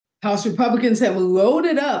House Republicans have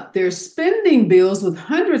loaded up their spending bills with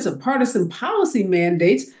hundreds of partisan policy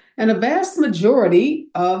mandates and a vast majority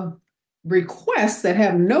of requests that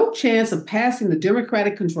have no chance of passing the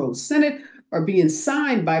Democratic controlled Senate or being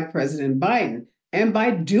signed by President Biden. And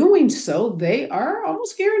by doing so, they are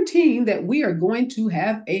almost guaranteeing that we are going to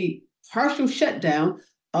have a partial shutdown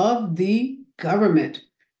of the government.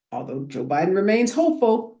 Although Joe Biden remains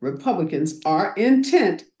hopeful, Republicans are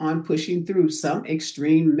intent on pushing through some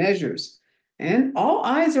extreme measures. And all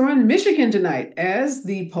eyes are on Michigan tonight as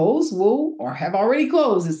the polls will or have already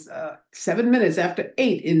closed. It's 7 minutes after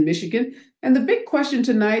 8 in Michigan. And the big question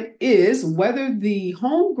tonight is whether the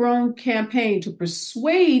homegrown campaign to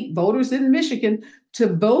persuade voters in Michigan to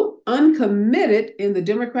vote uncommitted in the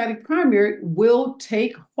Democratic primary will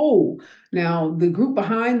take hold. Now, the group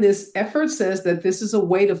behind this effort says that this is a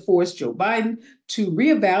way to force Joe Biden to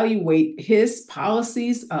reevaluate his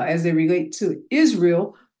policies as they relate to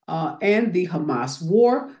Israel and the Hamas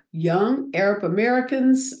war. Young Arab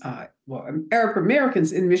Americans, Arab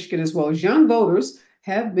Americans in Michigan, as well as young voters,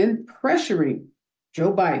 have been pressuring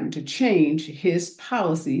Joe Biden to change his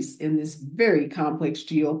policies in this very complex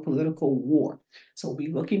geopolitical war. So we'll be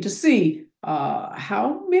looking to see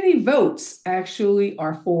how many votes actually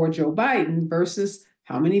are for Joe Biden versus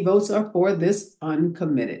how many votes are for this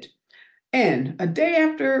uncommitted. And a day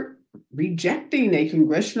after rejecting a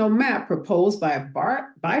congressional map proposed by a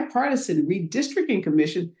bipartisan redistricting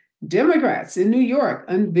commission, Democrats in New York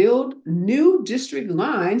unveiled new district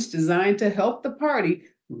lines designed to help the party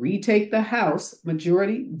retake the House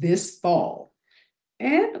majority this fall.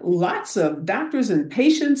 And lots of doctors and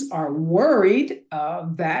patients are worried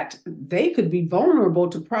that they could be vulnerable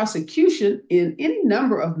to prosecution in any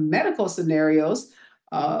number of medical scenarios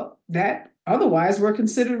that otherwise were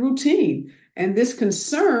considered routine. And this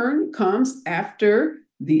concern comes after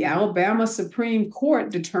the Alabama Supreme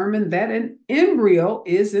Court determined that an embryo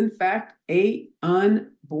is, in fact, an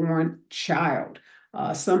unborn child.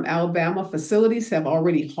 Some Alabama facilities have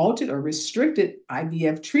already halted or restricted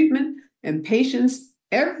IVF treatment, and patients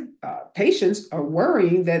are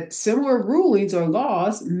worrying that similar rulings or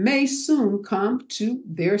laws may soon come to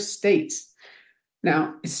their states.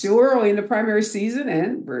 Now, it's still early in the primary season,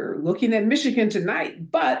 and we're looking at Michigan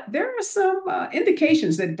tonight, but there are some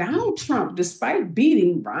indications that Donald Trump, despite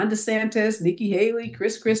beating Ron DeSantis, Nikki Haley,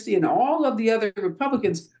 Chris Christie, and all of the other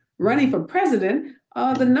Republicans running for president,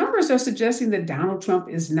 the numbers are suggesting that Donald Trump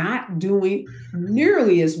is not doing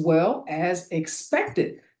nearly as well as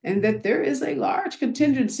expected, and that there is a large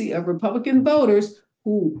contingency of Republican voters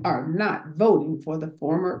who are not voting for the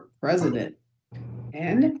former president.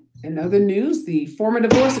 And in other news, the former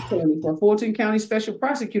divorce attorney for Fulton County Special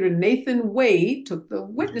Prosecutor Nathan Wade took the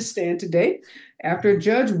witness stand today after a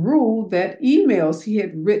judge ruled that emails he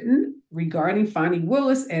had written regarding Fani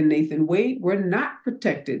Willis and Nathan Wade were not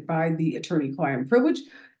protected by the attorney-client privilege.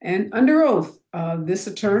 And under oath, this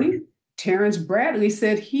attorney, Terrence Bradley,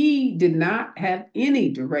 said he did not have any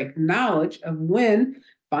direct knowledge of when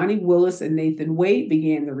Fani Willis and Nathan Wade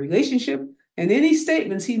began the relationship. And any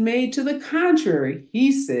statements he made to the contrary,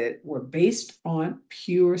 he said, were based on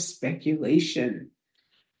pure speculation.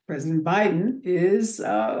 President Biden is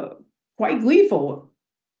quite gleeful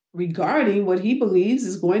regarding what he believes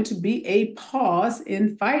is going to be a pause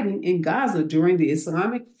in fighting in Gaza during the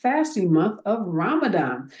Islamic fasting month of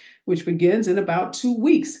Ramadan, which begins in about 2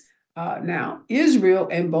 weeks. Now, Israel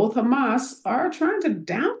and both Hamas are trying to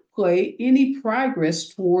downplay any progress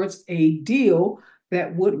towards a deal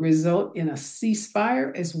that would result in a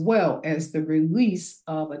ceasefire as well as the release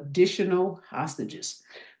of additional hostages.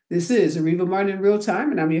 This is Areva Martin in Real Time,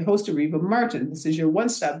 and I'm your host, Areva Martin. This is your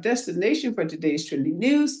one-stop destination for today's trending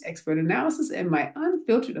news, expert analysis, and my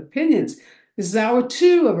unfiltered opinions. This is hour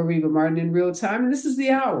 2 of Areva Martin in Real Time, and this is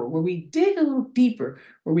the hour where we dig a little deeper,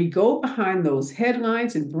 where we go behind those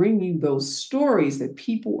headlines and bring you those stories that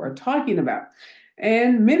people are talking about.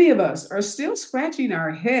 And many of us are still scratching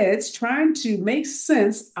our heads trying to make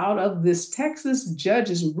sense out of this Texas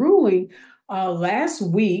judge's ruling last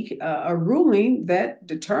week, a ruling that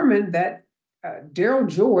determined that Darryl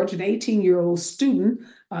George, an 18-year-old student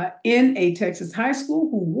in a Texas high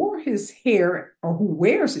school who wore his hair, or who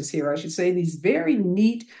wears his hair, I should say, these very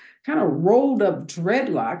neat, kind of rolled up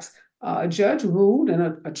dreadlocks, a judge ruled in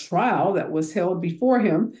a trial that was held before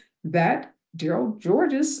him that Darryl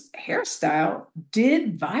George's hairstyle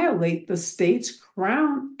did violate the state's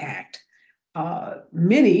Crown Act.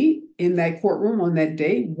 Many in that courtroom on that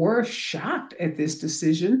day were shocked at this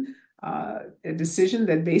decision, a decision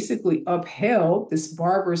that basically upheld this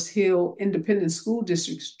Barbers Hill Independent School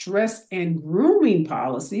District's dress and grooming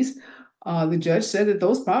policies, The judge said that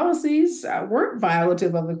those policies weren't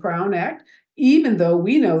violative of the Crown Act, even though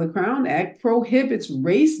we know the Crown Act prohibits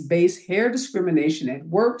race-based hair discrimination at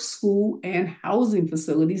work, school, and housing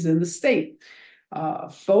facilities in the state.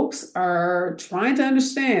 Folks are trying to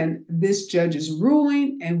understand this judge's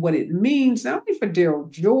ruling and what it means, not only for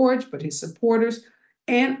Darryl George, but his supporters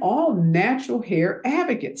and all natural hair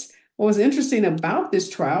advocates. What was interesting about this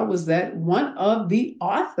trial was that one of the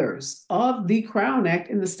authors of the Crown Act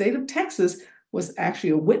in the state of Texas was actually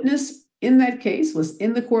a witness in that case, was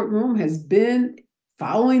in the courtroom, has been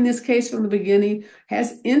following this case from the beginning,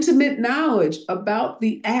 has intimate knowledge about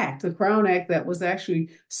the act, the Crown Act that was actually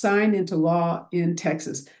signed into law in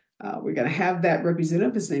Texas. We're going to have that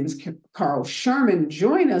representative. His name is Carl Sherman,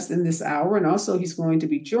 join us in this hour. And also he's going to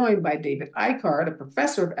be joined by David Ikard, a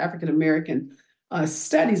professor of African American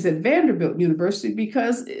studies at Vanderbilt University,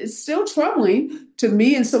 because it's still troubling to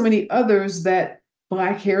me and so many others that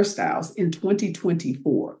Black hairstyles in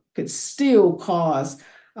 2024 could still cause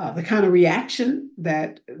the kind of reaction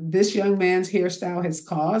that this young man's hairstyle has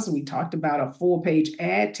caused. We talked about a full-page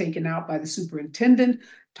ad taken out by the superintendent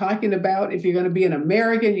talking about if you're going to be an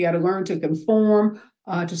American, you got to learn to conform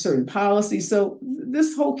to certain policies. So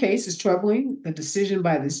this whole case is troubling. The decision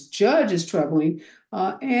by this judge is troubling.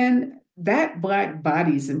 And that Black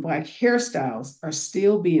bodies and Black hairstyles are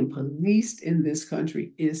still being policed in this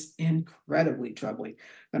country is incredibly troubling.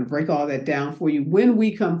 I'm going to break all that down for you when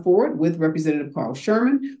we come forward with Representative Carl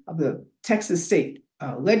Sherman of the Texas State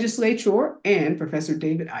Legislature and Professor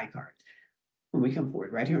David Ikard when we come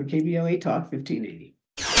forward right here on KBLA Talk 1580.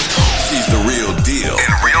 She's the real deal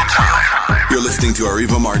in real time. You're listening to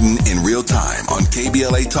Ariva Martin in real time on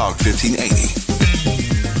KBLA Talk 1580.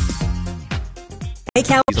 Hey,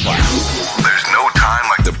 Cal. There's no time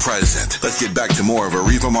like the present. Let's get back to more of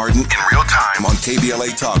Ariva Martin in real time on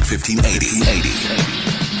KBLA Talk 1580.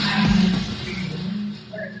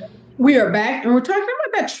 We are back, and we're talking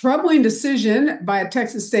about that troubling decision by a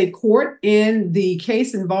Texas state court in the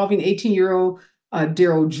case involving 18-year-old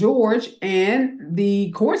Darryl George and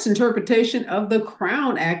the court's interpretation of the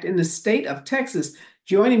Crown Act in the state of Texas.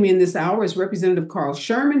 Joining me in this hour is Representative Carl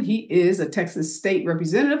Sherman. He is a Texas state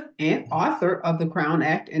representative and author of the Crown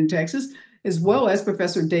Act in Texas, as well as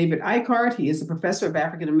Professor David Ikard. He is a professor of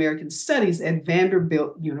African American Studies at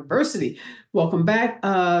Vanderbilt University. Welcome back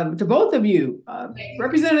to both of you.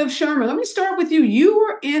 Representative Sherman, let me start with you. You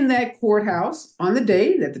were in that courthouse on the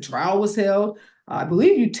day that the trial was held. I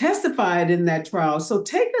believe you testified in that trial. So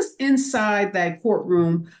take us inside that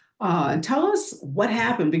courtroom and tell us what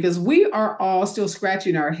happened, because we are all still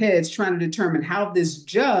scratching our heads trying to determine how this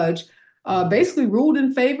judge basically ruled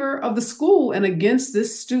in favor of the school and against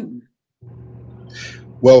this student.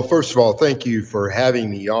 Well, first of all, thank you for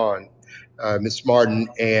having me on, Ms. Martin.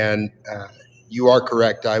 And you are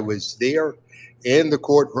correct. I was there in the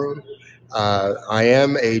courtroom. I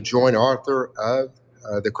am a joint author of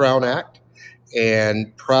the Crown Act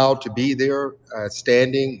and proud to be there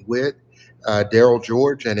standing with Darryl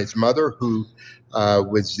George and his mother, who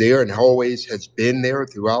was there and always has been there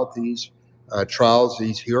throughout these trials,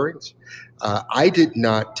 these hearings. I did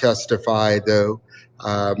not testify, though.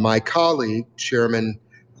 My colleague, Chairman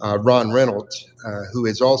Ron Reynolds, who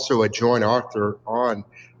is also a joint author on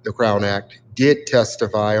the Crown Act, did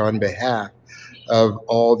testify on behalf of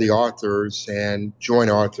all the authors and joint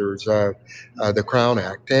authors of the Crown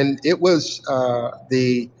Act. And it was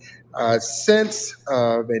the sense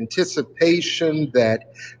of anticipation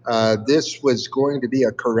that this was going to be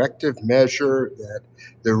a corrective measure, that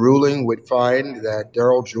the ruling would find that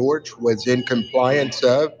Darryl George was in compliance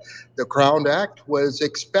of the Crown Act was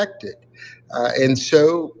expected. And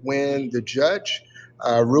so when the judge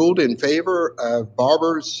ruled in favor of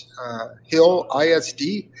Barbers Hill ISD,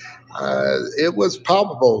 it was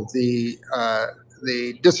palpable,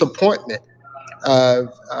 the disappointment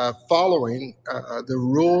of following the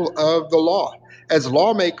rule of the law. As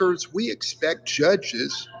lawmakers, we expect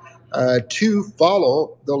judges to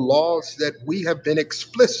follow the laws that we have been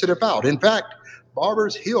explicit about. In fact,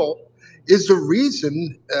 Barbers Hill is the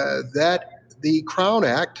reason that the Crown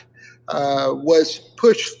Act was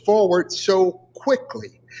pushed forward so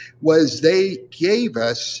quickly, was they gave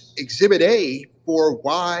us Exhibit A for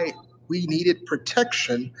why we needed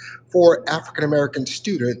protection for African American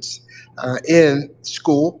students in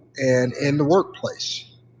school and in the workplace.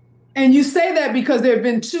 And you say that because there have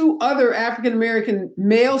been two other African American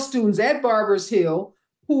male students at Barbers Hill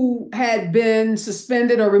who had been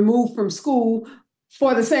suspended or removed from school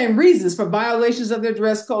for the same reasons, for violations of their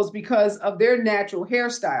dress codes because of their natural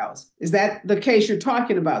hairstyles. Is that the case you're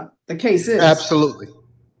talking about? The case is? Absolutely.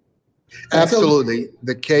 Absolutely.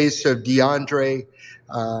 The case of DeAndre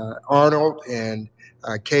Arnold and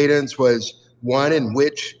Cadence was one in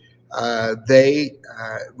which they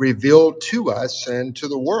revealed to us and to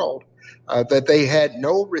the world that they had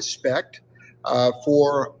no respect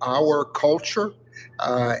for our culture,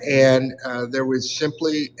 and there was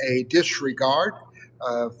simply a disregard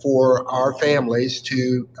for our families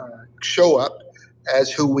to show up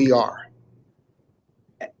as who we are.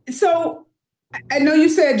 So I know you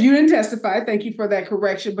said you didn't testify. Thank you for that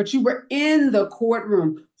correction, but you were in the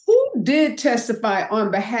courtroom. Who did testify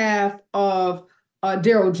on behalf of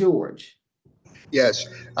Darryl George? Yes,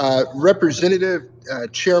 Representative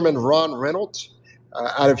Chairman Ron Reynolds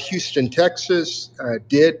out of Houston, Texas,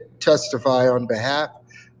 did testify on behalf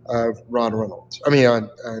of Ron Reynolds.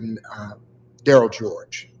 On Darryl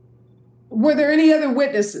George. Were there any other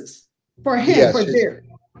witnesses for him? Yes, for Darryl?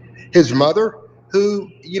 His mother,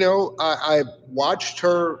 who, I watched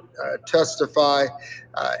her testify,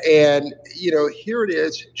 and, here it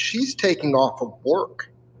is. She's taking off of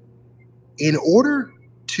work in order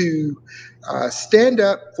to stand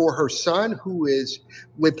up for her son, who is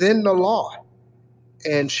within the law.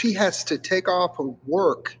 And she has to take off of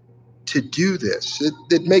work to do this.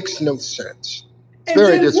 It makes no sense. It's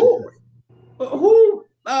very disappointing. Who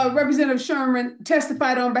Representative Sherman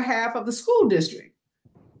testified on behalf of the school district?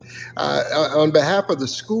 On behalf of the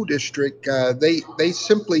school district, they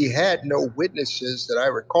simply had no witnesses that I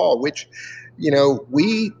recall, which,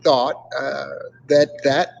 we thought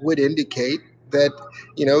that would indicate that,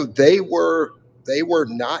 they were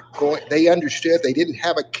not going, they understood they didn't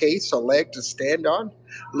have a case, a leg to stand on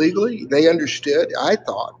legally. They understood, I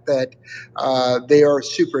thought, that their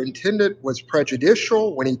superintendent was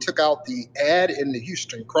prejudicial when he took out the ad in the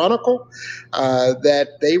Houston Chronicle,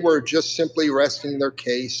 that they were just simply resting their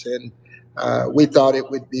case. And we thought it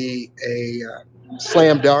would be a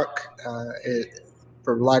slam dunk,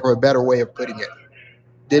 for lack of a better way of putting it.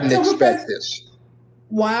 Didn't expect this.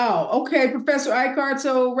 Wow. Okay, Professor Ikard.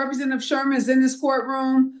 So Representative Sherman is in this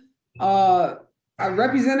courtroom. A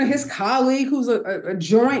representative, his colleague, who's a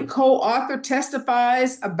joint co-author,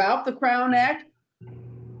 testifies about the Crown Act,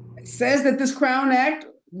 says that this Crown Act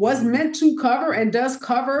was meant to cover and does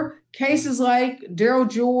cover cases like Darryl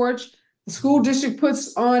George. The school district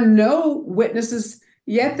puts on no witnesses,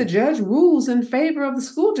 yet the judge rules in favor of the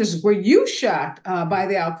school district. Were you shocked by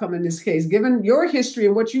the outcome in this case, given your history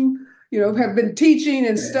and what you have been teaching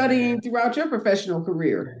and studying throughout your professional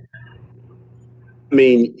career? I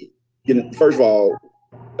mean, first of all,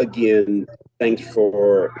 again, thanks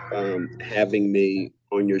for having me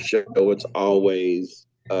on your show. It's always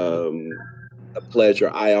a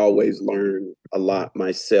pleasure. I always learn a lot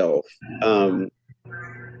myself. To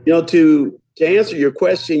answer your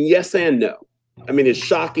question, yes and no. I mean, it's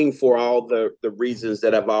shocking for all the reasons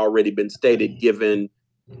that have already been stated, given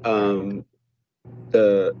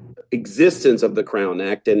the existence of the Crown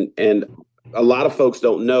Act. And a lot of folks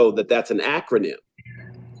don't know that that's an acronym.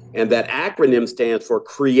 And that acronym stands for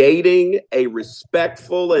Creating a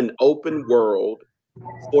Respectful and Open World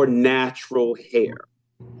for Natural Hair.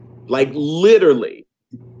 Like literally,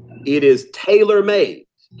 it is tailor-made,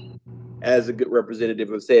 as a good representative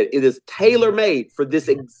have said, it is tailor-made for this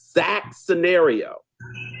exact scenario,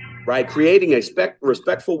 right? Creating a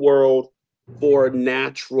respectful world for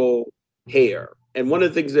natural hair. And one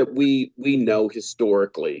of the things that we know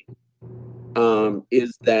historically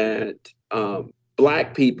is that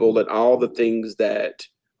Black people and all the things that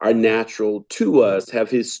are natural to us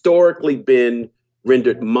have historically been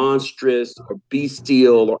rendered monstrous or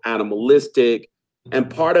bestial or animalistic. And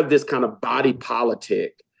part of this kind of body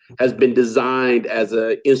politic has been designed as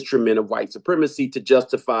an instrument of white supremacy to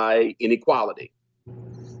justify inequality,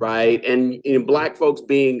 right? And Black folks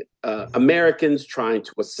being Americans trying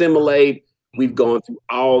to assimilate, we've gone through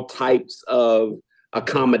all types of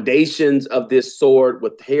accommodations of this sort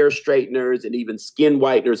with hair straighteners and even skin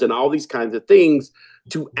whiteners and all these kinds of things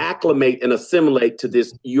to acclimate and assimilate to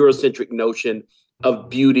this Eurocentric notion of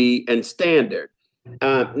beauty and standard.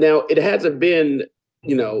 Now, it hasn't been,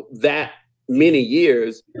 that many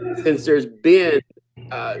years since there's been,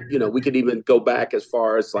 we could even go back as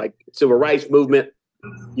far as like civil rights movement,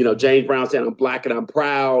 James Brown saying, "I'm Black and I'm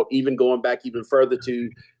proud," even going back even further to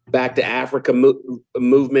back to Africa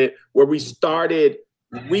movement, where we started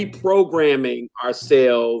reprogramming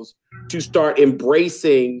ourselves to start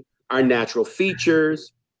embracing our natural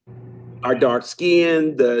features, our dark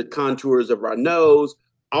skin, the contours of our nose,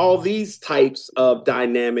 all these types of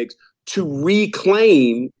dynamics to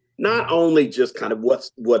reclaim not only just kind of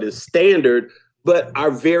what is standard, but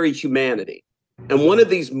our very humanity. And one of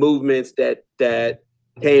these movements that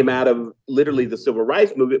came out of literally the civil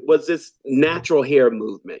rights movement was this natural hair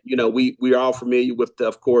movement. You know, we are all familiar with,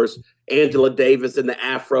 of course, Angela Davis and the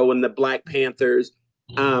Afro and the Black Panthers.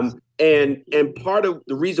 And part of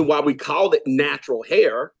the reason why we called it natural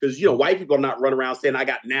hair, because, you know, white people are not running around saying I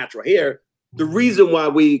got natural hair. The reason why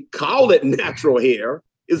we call it natural hair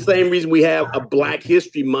is the same reason we have a Black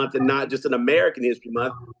History Month and not just an American History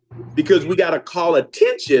Month, because we got to call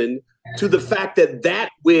attention to the fact that that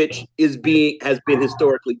which has been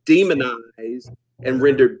historically demonized and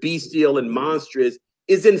rendered bestial and monstrous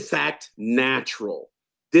is in fact natural.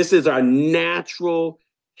 This is our natural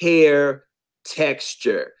hair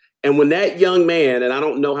texture. And when that young man, and I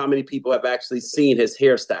don't know how many people have actually seen his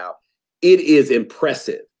hairstyle, it is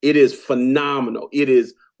impressive. It is phenomenal. It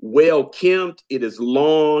is well kempt. It is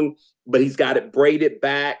long, but he's got it braided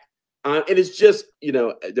back. And it's just, you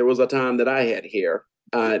know, there was a time that I had hair.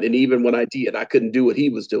 And even when I did, I couldn't do what he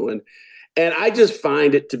was doing. And I just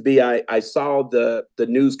find it to be, I saw the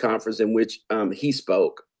news conference in which he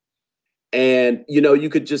spoke. And, you know, you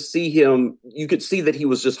could just see him, you could see that he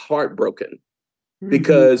was just heartbroken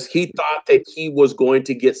because he thought that he was going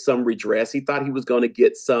to get some redress. He thought he was going to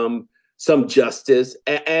get some justice,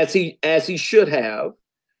 as he should have,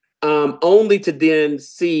 only to then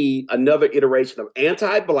see another iteration of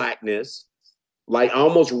anti-Blackness, like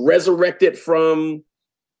almost resurrected from,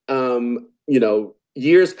 you know,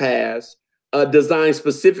 years past, designed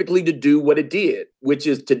specifically to do what it did, which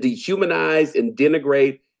is to dehumanize and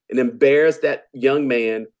denigrate and embarrass that young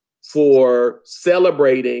man for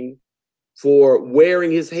celebrating, for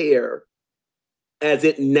wearing his hair as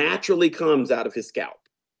it naturally comes out of his scalp.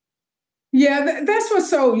 Yeah, that's what's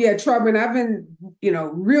so, troubling. I've been, you know,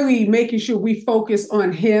 really making sure we focus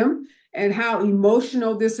on him and how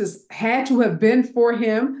emotional this has had to have been for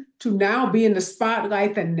him to now be in the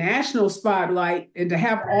spotlight, the national spotlight, and to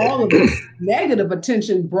have all of this negative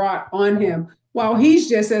attention brought on him while he's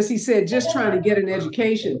just, as he said, just trying to get an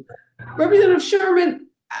education. Representative Sherman,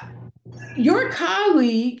 your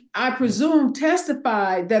colleague, I presume,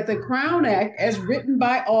 testified that the Crown Act, as written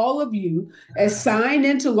by all of you, as signed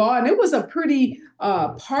into law, and it was a pretty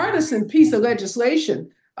partisan piece of legislation,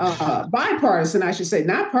 bipartisan, I should say,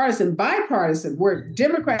 not partisan, bipartisan, where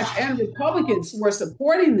Democrats and Republicans were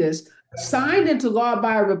supporting this, signed into law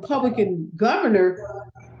by a Republican governor.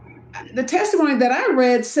 The testimony that I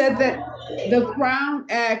read said that the Crown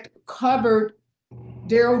Act covered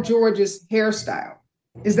Darryl George's hairstyle.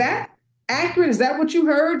 Is that accurate? Is that what you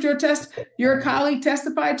heard your colleague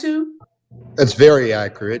testified to? That's very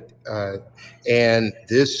accurate. And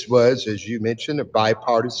this was, as you mentioned, a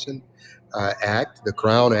bipartisan act, the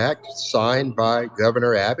Crown Act, signed by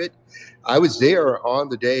Governor Abbott. I was there on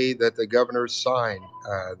the day that the governor signed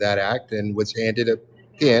that act and was handed a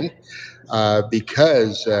pin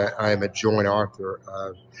because I'm a joint author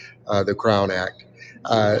of the Crown Act.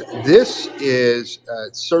 This is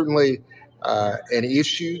certainly an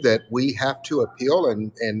issue that we have to appeal,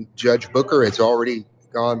 and Judge Booker has already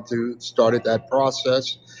started that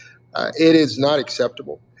process. It is not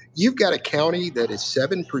acceptable. You've got a county that is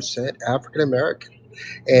 7% African American,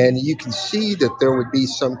 and you can see that there would be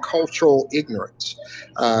some cultural ignorance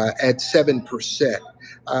at 7%.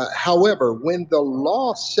 However, when the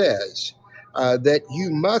law says that you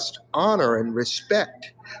must honor and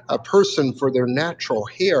respect a person for their natural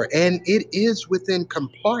hair, and it is within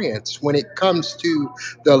compliance when it comes to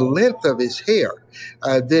the length of his hair,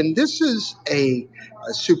 then this is a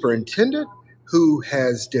superintendent who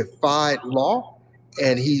has defied law,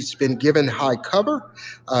 and he's been given high cover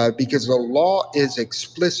because the law is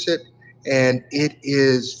explicit and it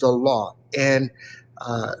is the law. And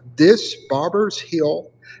this Barbers Hill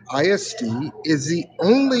ISD is the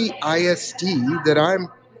only ISD that I'm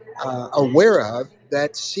aware of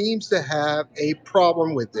that seems to have a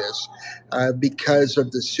problem with this because of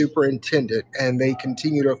the superintendent, and they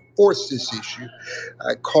continue to force this issue,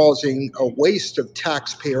 causing a waste of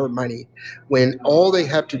taxpayer money when all they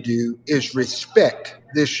have to do is respect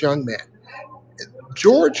this young man.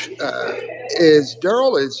 Darryl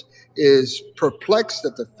is perplexed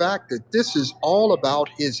at the fact that this is all about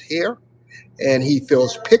his hair, and he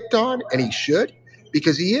feels picked on, and he should,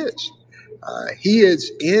 because he is. He is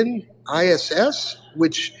in ISS,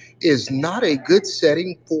 which is not a good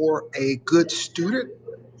setting for a good student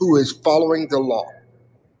who is following the law.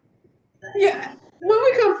 Yeah. When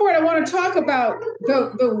we come forward, I want to talk about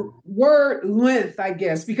the word length, I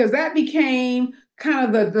guess, because that became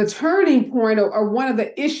kind of the turning point or one of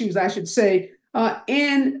the issues, I should say,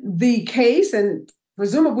 in the case and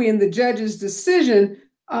presumably in the judge's decision.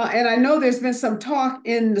 And I know there's been some talk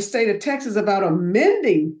in the state of Texas about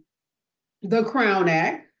amending the Crown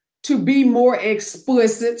Act to be more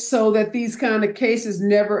explicit so that these kind of cases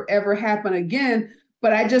never, ever happen again.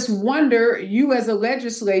 But I just wonder, you as a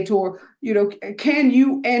legislator, can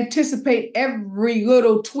you anticipate every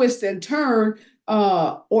little twist and turn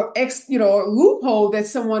or loophole that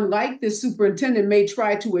someone like this superintendent may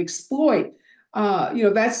try to exploit?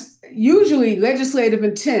 That's usually legislative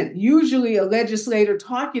intent, usually a legislator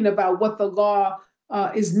talking about what the law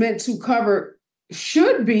is meant to cover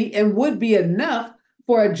should be and would be enough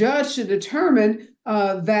for a judge to determine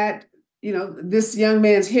that this young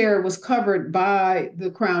man's hair was covered by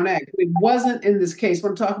the Crown Act. It wasn't in this case. We're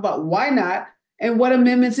going to talk about why not and what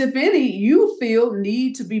amendments, if any, you feel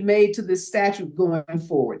need to be made to this statute going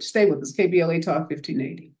forward. Stay with us. KBLA Talk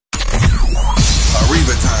 1580.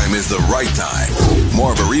 Arriva time is the right time.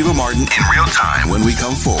 More of Arriva Martin in real time when we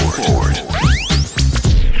come forward.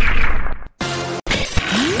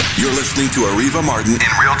 You're listening to Arriva Martin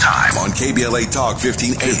in real time on KBLA Talk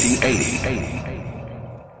 1580.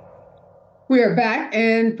 We are back,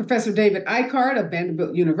 and Professor David Ikard of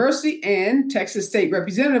Vanderbilt University and Texas State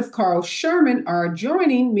Representative Carl Sherman are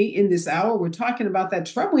joining me in this hour. We're talking about that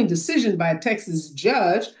troubling decision by a Texas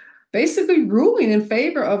judge basically ruling in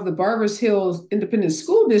favor of the Barbers Hill Independent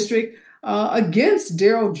School District against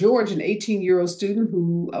Darryl George, an 18-year-old student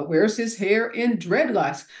who wears his hair in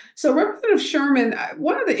dreadlocks. So Representative Sherman,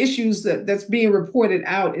 one of the issues that's being reported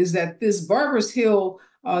out is that this Barbers Hill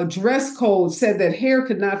dress code said that hair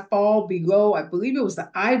could not fall below, I believe it was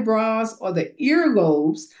the eyebrows or the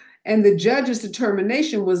earlobes. And the judge's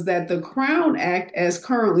determination was that the Crown Act, as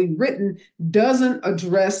currently written, doesn't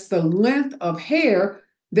address the length of hair.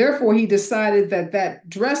 Therefore, he decided that that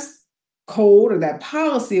dress code or that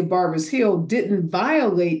policy of Barbers Hill didn't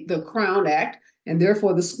violate the Crown Act, and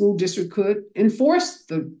therefore the school district could enforce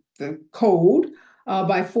the code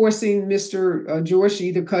by forcing Mr. George to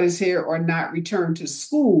either cut his hair or not return to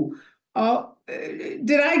school.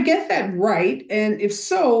 Did I get that right? And if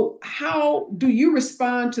so, how do you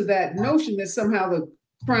respond to that notion that somehow the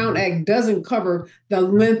Crown Act doesn't cover the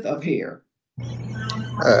length of hair?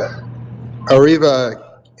 Arriva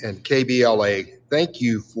and KBLA, thank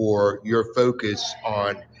you for your focus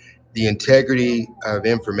on the integrity of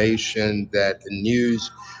information, that the news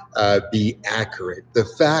be accurate. The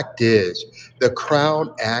fact is, the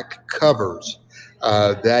Crown Act covers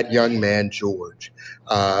that young man, George,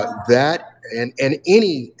 that and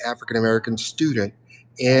any African-American student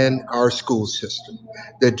in our school system.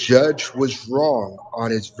 The judge was wrong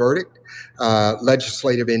on his verdict.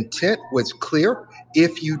 Legislative intent was clear.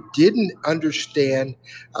 If you didn't understand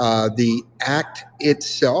the act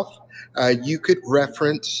itself, you could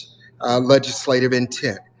reference legislative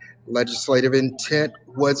intent. Legislative intent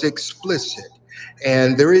was explicit,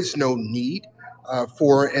 and there is no need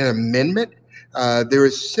for an amendment. There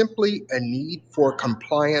is simply a need for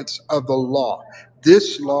compliance of the law.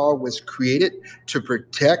 This law was created to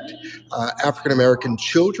protect African-American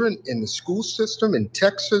children in the school system in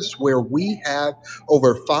Texas, where we have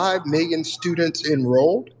over 5 million students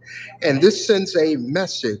enrolled. And this sends a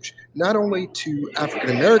message not only to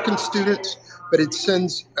African-American students, but it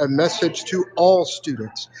sends a message to all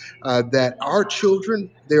students that our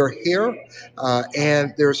children, their hair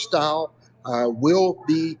and their style will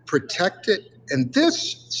be protected. And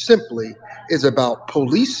this simply is about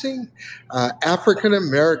policing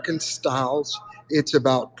African-American styles. It's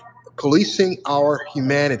about policing our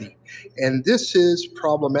humanity. And this is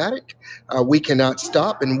problematic. We cannot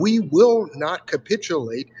stop, and we will not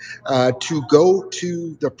capitulate to go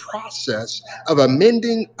to the process of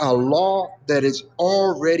amending a law that is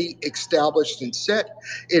already established and set.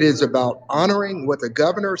 It is about honoring what the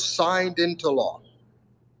governor signed into law.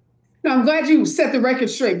 Now, I'm glad you set the record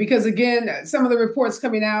straight, because, again, some of the reports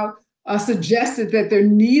coming out suggested that there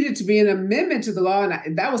needed to be an amendment to the law.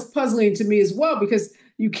 And that was puzzling to me as well, because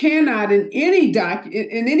you cannot in any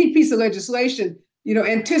piece of legislation,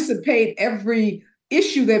 anticipate every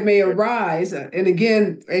issue that may arise. And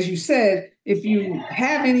again, as you said, if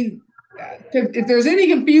there's any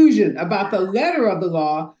confusion about the letter of the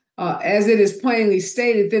law, as it is plainly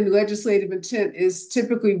stated, then legislative intent is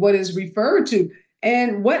typically what is referred to.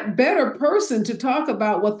 And what better person to talk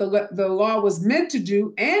about what the law was meant to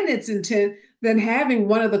do and its intent than having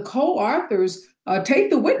one of the co-authors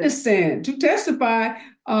take the witness stand to testify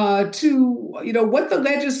to what the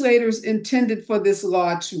legislators intended for this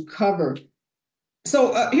law to cover.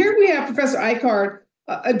 So here we have Professor Ikard,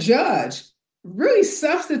 a judge, really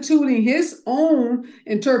substituting his own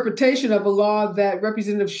interpretation of a law that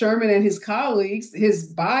Representative Sherman and his colleagues, his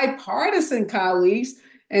bipartisan colleagues,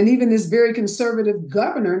 and even this very conservative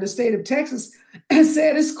governor in the state of Texas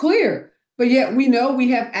said is clear. But yet we know we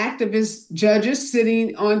have activist judges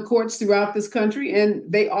sitting on courts throughout this country, and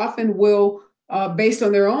they often will, based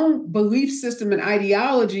on their own belief system and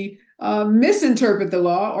ideology, misinterpret the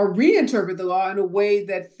law or reinterpret the law in a way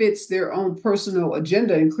that fits their own personal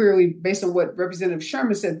agenda. And clearly, based on what Representative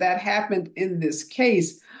Sherman said, that happened in this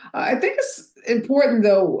case. I think it's important,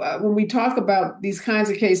 though, when we talk about these kinds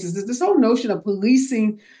of cases, this whole notion of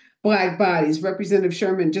policing Black bodies. Representative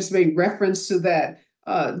Sherman just made reference to that.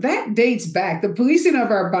 That dates back. The policing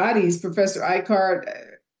of our bodies, Professor Ikard,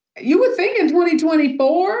 you would think in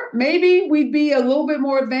 2024, maybe we'd be a little bit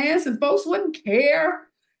more advanced and folks wouldn't care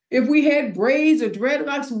if we had braids or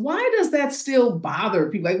dreadlocks. Why does that still bother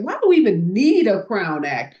people? Like, why do we even need a Crown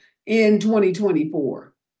Act in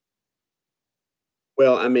 2024?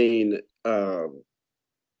 Well, I mean,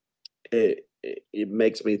 it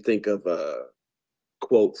makes me think of a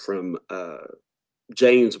quote from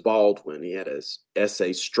James Baldwin. He had his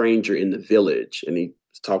essay "Stranger in the Village," and he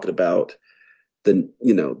was talking about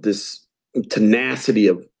this tenacity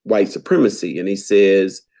of white supremacy, and he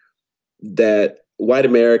says that white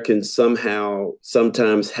Americans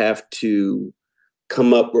sometimes have to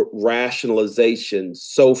come up with rationalizations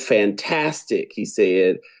so fantastic, he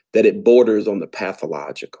said, that it borders on the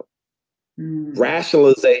pathological.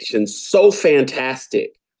 Rationalization so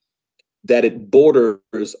fantastic that it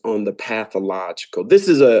borders on the pathological. This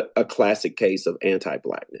is a classic case of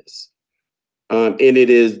anti-Blackness. And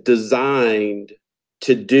it is designed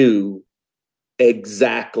to do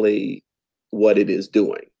exactly what it is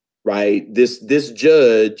doing, right? This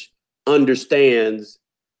judge understands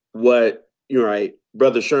what,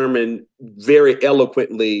 Brother Sherman very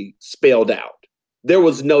eloquently spelled out. There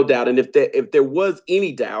was no doubt. And if there was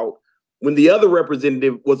any doubt, when the other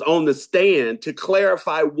representative was on the stand to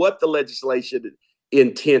clarify what the legislation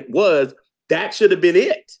intent was, that should have been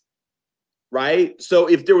it, right? So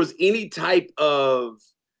if there was any type of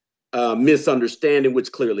misunderstanding,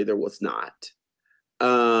 which clearly there was not,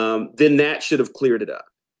 then that should have cleared it up.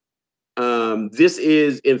 This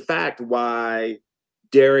is, in fact, why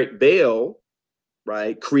Derek Bell,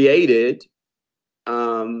 right, created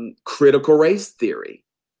critical race theory.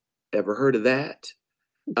 Ever heard of that?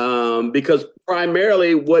 Because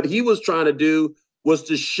primarily what he was trying to do was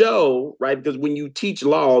to show, right, because when you teach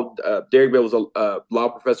law, Derek Bell was a law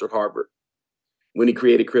professor at Harvard when he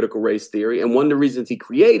created critical race theory. And one of the reasons he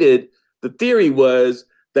created the theory was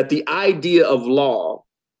that the idea of law,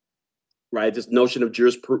 right, this notion of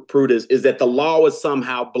jurisprudence, is that the law is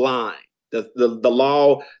somehow blind. The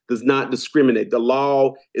law does not discriminate. The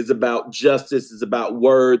law is about justice, is about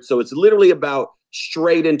words. So it's literally about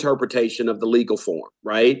straight interpretation of the legal form,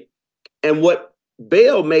 right? And what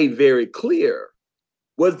Bell made very clear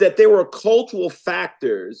was that there were cultural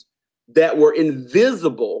factors that were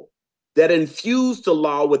invisible that infused the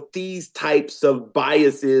law with these types of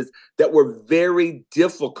biases that were very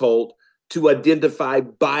difficult to identify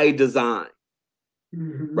by design,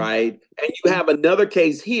 right? And you have another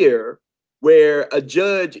case here where a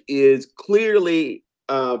judge is clearly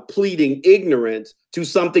pleading ignorance to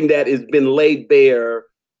something that has been laid bare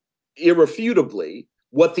irrefutably,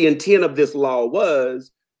 what the intent of this law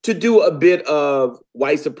was, to do a bit of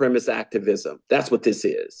white supremacist activism. That's what this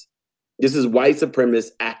is. This is white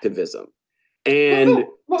supremacist activism. And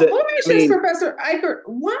let me ask you this, Professor Ikard,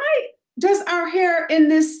 why does our hair in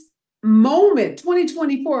this moment,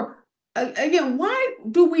 2024, again, why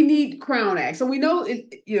do we need Crown Act? So we know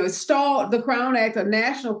it stalled. The Crown Act, a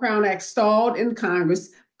national Crown Act, stalled in Congress,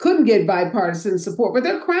 couldn't get bipartisan support. But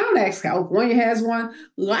there are Crown Acts. California has one.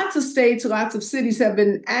 Lots of states, lots of cities have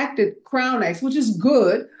enacted Crown Acts, which is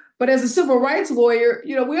good. But as a civil rights lawyer,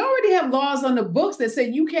 we already have laws on the books that say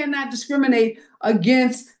you cannot discriminate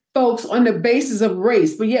against folks on the basis of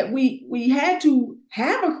race. But yet we had to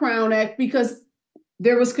have a Crown Act because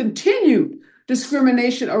there was continued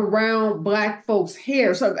discrimination around Black folks'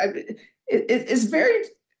 hair. So it's very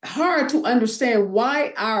hard to understand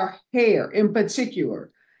why our hair in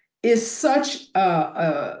particular is such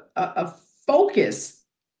a focus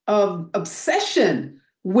of obsession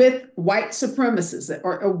with white supremacists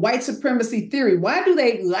or white supremacy theory. Why do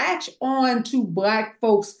they latch on to Black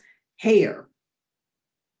folks' hair?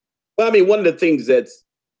 Well, I mean, one of the things that's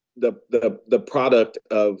the product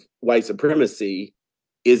of white supremacy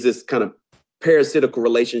is this kind of parasitical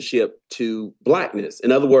relationship to Blackness.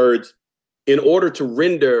 In other words, in order to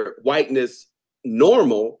render whiteness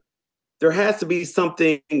normal, there has to be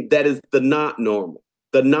something that is the not normal,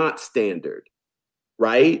 the not standard,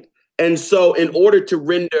 right? And so in order to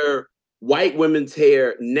render white women's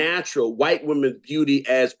hair natural, white women's beauty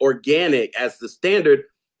as organic as the standard,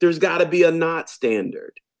 there's got to be a not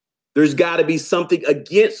standard. There's got to be something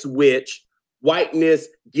against which whiteness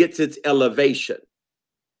gets its elevation,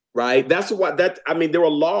 right? That's why there were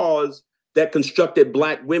laws that constructed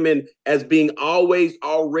Black women as being always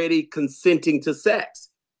already consenting to sex.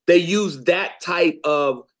 They used that type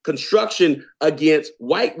of construction against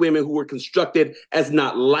white women who were constructed as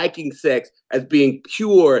not liking sex, as being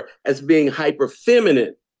pure, as being hyper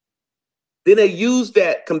feminine. Then they used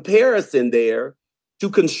that comparison there to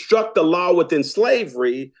construct a law within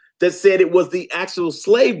slavery that said it was the actual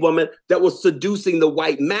slave woman that was seducing the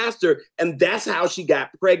white master. And that's how she got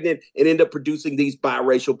pregnant and ended up producing these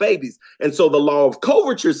biracial babies. And so the law of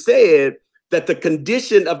coverture said that the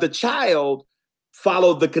condition of the child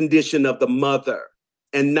followed the condition of the mother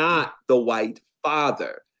and not the white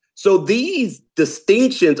father. So these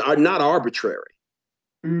distinctions are not arbitrary,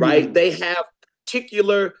 right? They have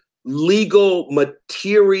particular legal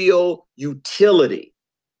material utility,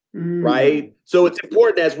 right? So it's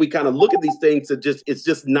important as we kind of look at these things it's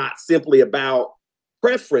just not simply about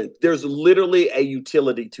preference. There's literally a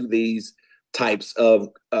utility to these types of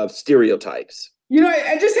stereotypes.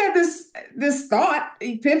 I just had this thought,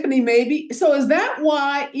 epiphany maybe. So is that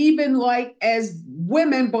why even like as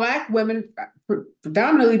women, Black women,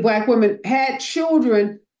 predominantly Black women, had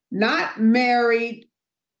children, not married,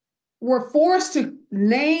 were forced to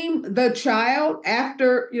name the child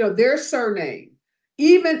after, their surname?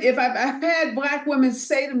 Even if I've had Black women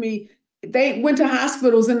say to me, they went to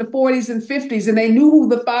hospitals in the 40s and 50s and they knew who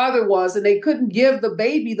the father was and they couldn't give the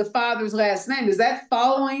baby the father's last name. Is that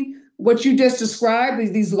following what you just described,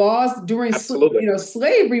 these laws during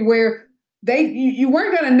slavery, where you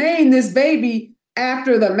weren't going to name this baby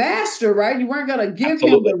after the master, right? You weren't going to give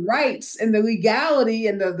him the rights and the legality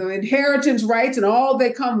and the inheritance rights and all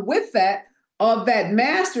that come with that of that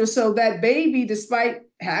master. So that baby, despite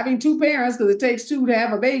having two parents, because it takes two to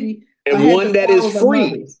have a baby, and one that is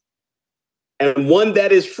free. And one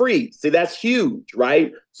that is free. See, that's huge,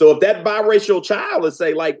 right? So if that biracial child is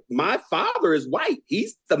say, like, my father is white,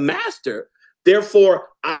 he's the master. Therefore,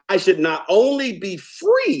 I should not only be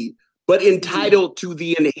free, but entitled to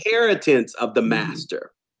the inheritance of the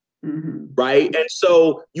master, right? And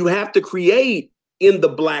so you have to create in the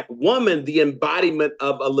Black woman the embodiment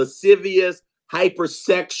of a lascivious,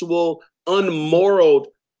 hypersexual,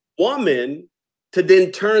 unmoral woman to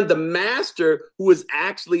then turn the master, who is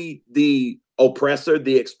actually the oppressor,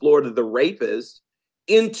 the exploiter, the rapist,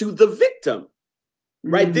 into the victim,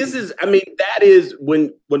 right? This is, that is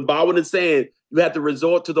when Baldwin is saying you have to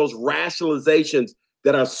resort to those rationalizations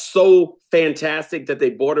that are so fantastic that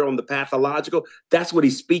they border on the pathological. That's what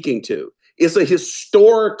he's speaking to. It's a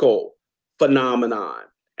historical phenomenon.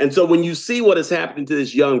 And so when you see what is happening to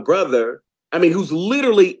this young brother, who's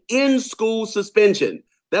literally in school suspension,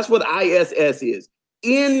 that's what ISS is.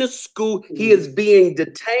 In school, he is being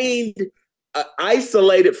detained,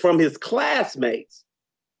 isolated from his classmates,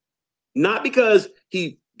 not because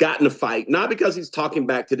he got in a fight, not because he's talking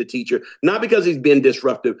back to the teacher, not because he's been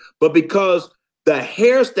disruptive, but because the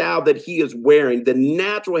hairstyle that he is wearing, the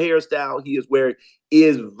natural hairstyle he is wearing,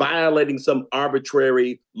 is violating some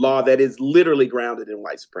arbitrary law that is literally grounded in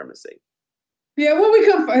white supremacy. Yeah,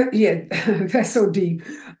 that's so deep.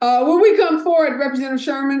 When we come forward, Representative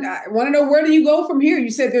Sherman, I want to know, where do you go from here? You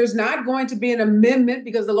said there's not going to be an amendment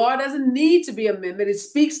because the law doesn't need to be amended. It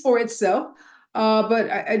speaks for itself. But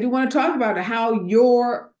I do want to talk about how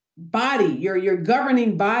your body, your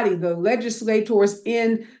governing body, the legislators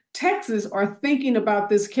in Texas are thinking about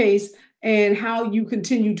this case and how you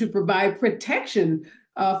continue to provide protection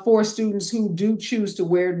for students who do choose to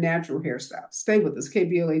wear natural hairstyles. Stay with us,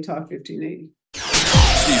 KBLA Talk 1580.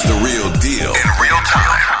 She's the real deal in real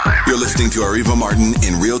time. You're listening to Ariva Martin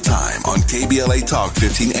in real time on KBLA Talk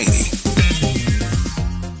 1580.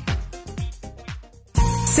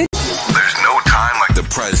 There's no time like the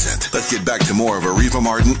present. Let's get back to more of Ariva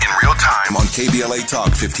Martin in real time on KBLA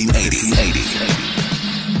Talk 1580.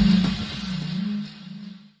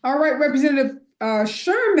 All right, Representative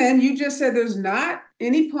Sherman, you just said there's not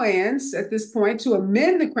any plans at this point to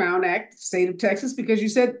amend the Crown Act, state of Texas, because you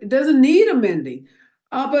said it doesn't need amending.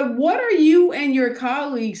 But what are you and your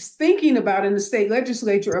colleagues thinking about in the state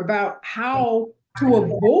legislature about how to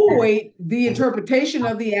avoid the interpretation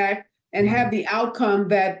of the act and have the outcome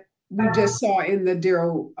that we just saw in the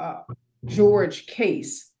Darryl George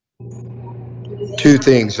case? Two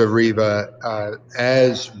things, Ariva.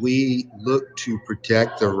 As we look to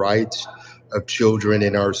protect the rights of children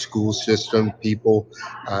in our school system, people,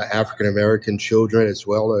 African-American children, as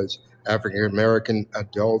well as African-American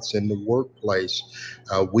adults in the workplace,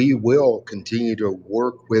 we will continue to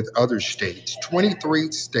work with other states.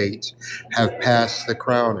 23 states have passed the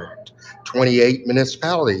Crown Act. 28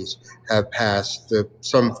 municipalities have passed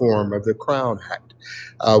some form of the Crown Act.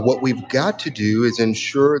 What we've got to do is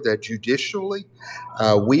ensure that judicially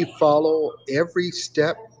we follow every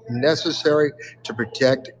step necessary to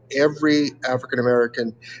protect every African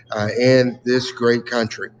American in this great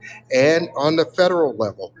country. And on the federal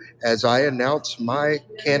level, as I announce my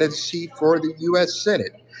candidacy for the U.S.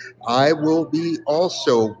 Senate, I will be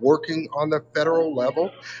also working on the federal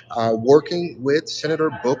level, working with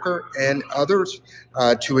Senator Booker and others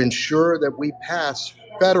to ensure that we pass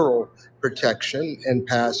federal protection and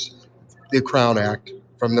pass the Crown Act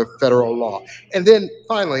from the federal law. And then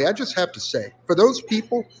finally, I just have to say, for those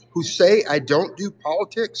people who say I don't do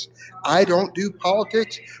politics, I don't do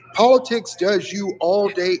politics. Politics does you all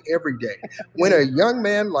day, every day. When a young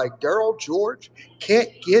man like Darryl George can't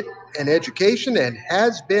get an education and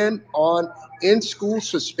has been on in-school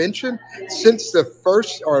suspension since the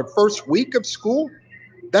first week of school,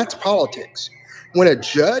 that's politics. When a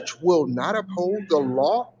judge will not uphold the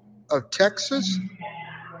law of Texas,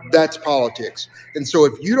 that's politics. And so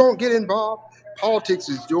if you don't get involved, politics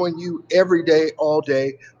is doing you every day, all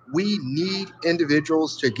day. We need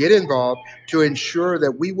individuals to get involved to ensure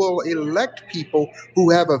that we will elect people who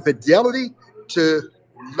have a fidelity to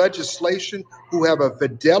legislation, who have a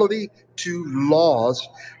fidelity to laws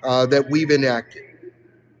that we've enacted.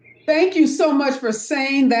 Thank you so much for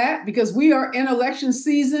saying that, because we are in election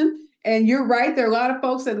season. And you're right. There are a lot of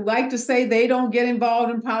folks that like to say they don't get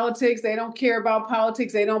involved in politics. They don't care about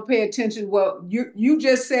politics. They don't pay attention. Well, you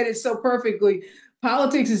just said it so perfectly.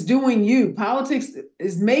 Politics is doing you. Politics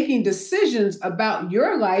is making decisions about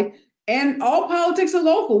your life, and all politics are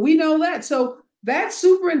local. We know that. So that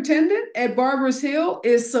superintendent at Barbers Hill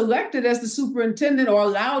is selected as the superintendent or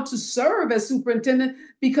allowed to serve as superintendent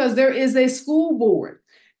because there is a school board,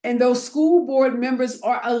 and those school board members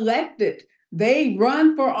are elected. They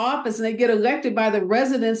run for office and they get elected by the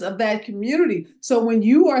residents of that community. So when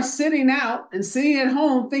you are sitting out and sitting at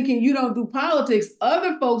home thinking you don't do politics,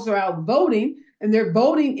 other folks are out voting, and they're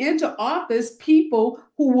voting into office people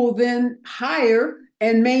who will then hire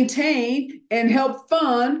and maintain and help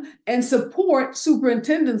fund and support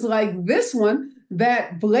superintendents like this one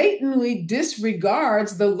that blatantly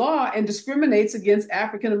disregards the law and discriminates against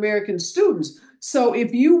African American students. So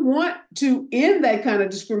if you want to end that kind of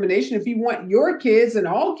discrimination, if you want your kids and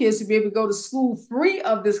all kids to be able to go to school free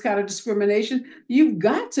of this kind of discrimination, you've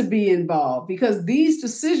got to be involved, because these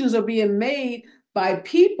decisions are being made by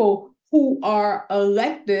people who are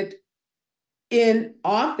elected in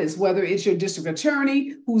office, whether it's your district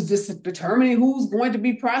attorney who's determining who's going to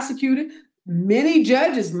be prosecuted. Many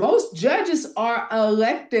judges, most judges are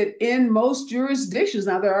elected in most jurisdictions.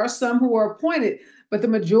 Now, there are some who are appointed, but the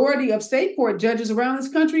majority of state court judges around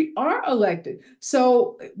this country are elected.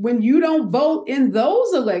 So when you don't vote in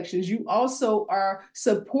those elections, you also are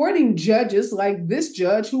supporting judges like this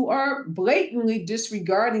judge who are blatantly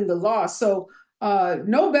disregarding the law. So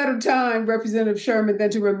no better time, Representative Sherman, than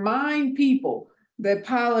to remind people that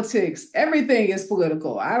politics, everything is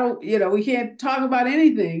political. We can't talk about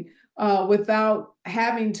anything without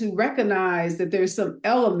having to recognize that there's some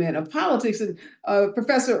element of politics. And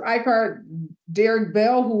Professor Ikard, Derek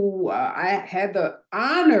Bell, who I had the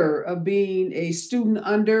honor of being a student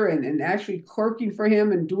under and actually clerking for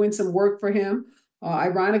him and doing some work for him.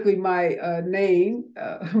 Ironically, my name,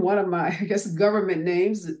 one of my, I guess, government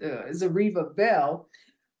names is Ariva Bell.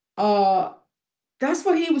 That's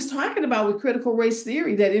what he was talking about with critical race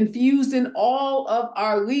theory, that infused in all of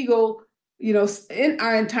our legal, in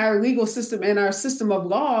our entire legal system and our system of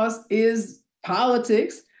laws is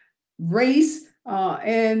politics, race,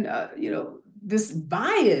 and this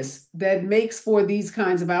bias that makes for these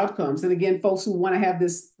kinds of outcomes. And again, folks who want to have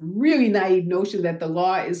this really naive notion that the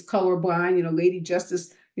law is colorblind, Lady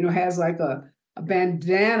Justice, has like a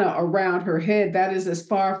bandana around her head. That is as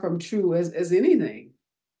far from true as anything.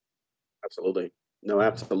 Absolutely. No,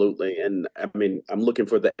 absolutely. And I mean, I'm looking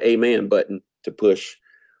for the amen button to push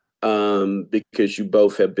because you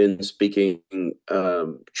both have been speaking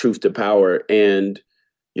truth to power. And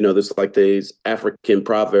there's like this African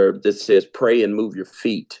proverb that says, pray and move your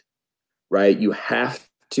feet, right? We have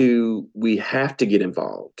to get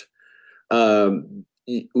involved.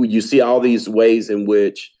 You see all these ways in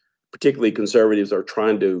which particularly conservatives are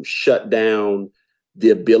trying to shut down the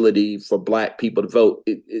ability for Black people to vote,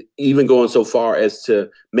 even going so far as to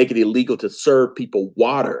make it illegal to serve people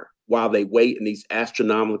water while they wait in these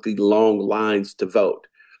astronomically long lines to vote.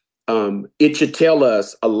 It should tell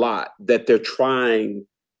us a lot that they're trying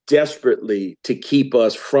desperately to keep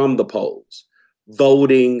us from the polls.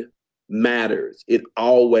 Voting matters. It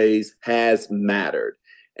always has mattered.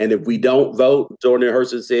 And if we don't vote, Jordan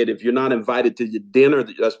Hurston said, if you're not invited to your dinner,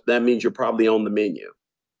 that means you're probably on the menu.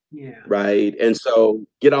 Yeah. Right. And so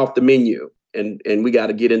get off the menu and we got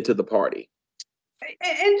to get into the party.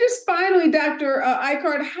 And just finally, Dr.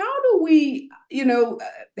 Ikard, how do we,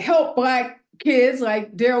 help Black kids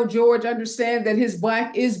like Darryl George understand that his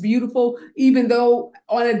Black is beautiful, even though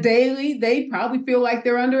on a daily they probably feel like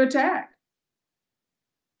they're under attack?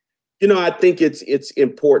 I think it's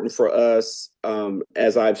important for us,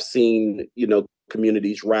 as I've seen,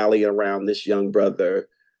 communities rally around this young brother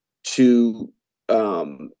to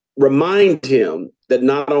remind him that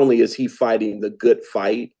not only is he fighting the good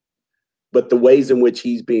fight, but the ways in which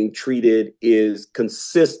he's being treated is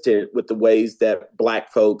consistent with the ways that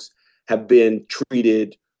Black folks have been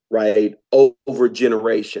treated, right, over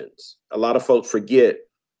generations. A lot of folks forget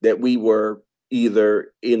that we were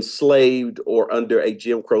either enslaved or under a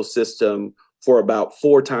Jim Crow system for about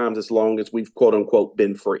 4 times as long as we've, quote unquote,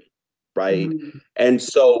 been free, right? Mm-hmm. And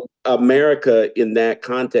so America in that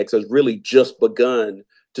context has really just begun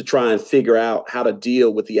to try and figure out how to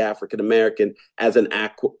deal with the African American as an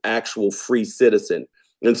actual free citizen.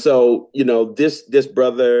 And so, this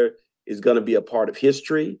brother is going to be a part of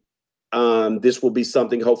history. This will be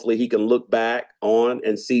something hopefully he can look back on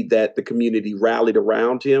and see that the community rallied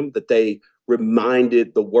around him, that they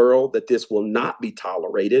reminded the world that this will not be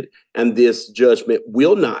tolerated and this judgment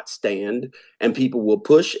will not stand, and people will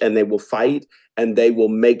push and they will fight and they will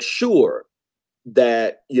make sure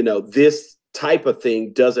that, this type of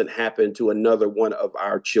thing doesn't happen to another one of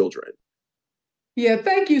our children. Yeah,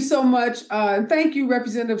 thank you so much. Thank you,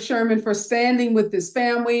 Representative Sherman, for standing with this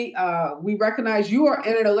family. We recognize you are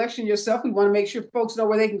in an election yourself. We want to make sure folks know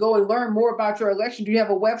where they can go and learn more about your election. Do you have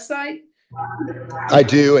a website? I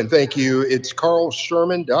do, and thank you. It's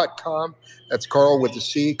carlsherman.com. That's Carl with a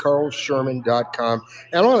C, carlsherman.com.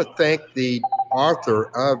 And I want to thank the author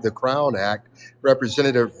of the Crown Act,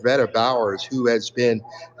 Representative Veta Bowers, who has been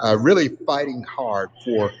really fighting hard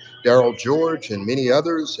for Darryl George and many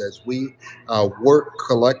others as we work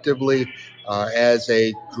collectively as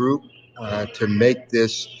a group to make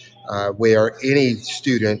this where any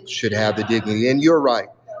student should have the dignity. And you're right.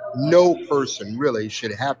 No person really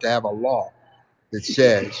should have to have a law that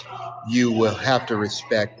says you will have to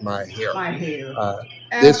respect my hair. My hair.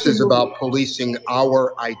 This is about policing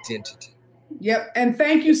our identity. Yep. And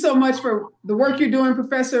thank you so much for the work you're doing,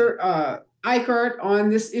 Professor Ikard, on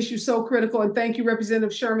this issue so critical. And thank you,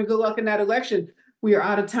 Representative Sherman. Good luck in that election. We are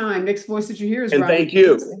out of time. Next voice that you hear is Rob. Thank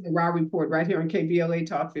you. The Raw Report right here on KBLA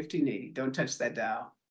Talk 1580. Don't touch that dial.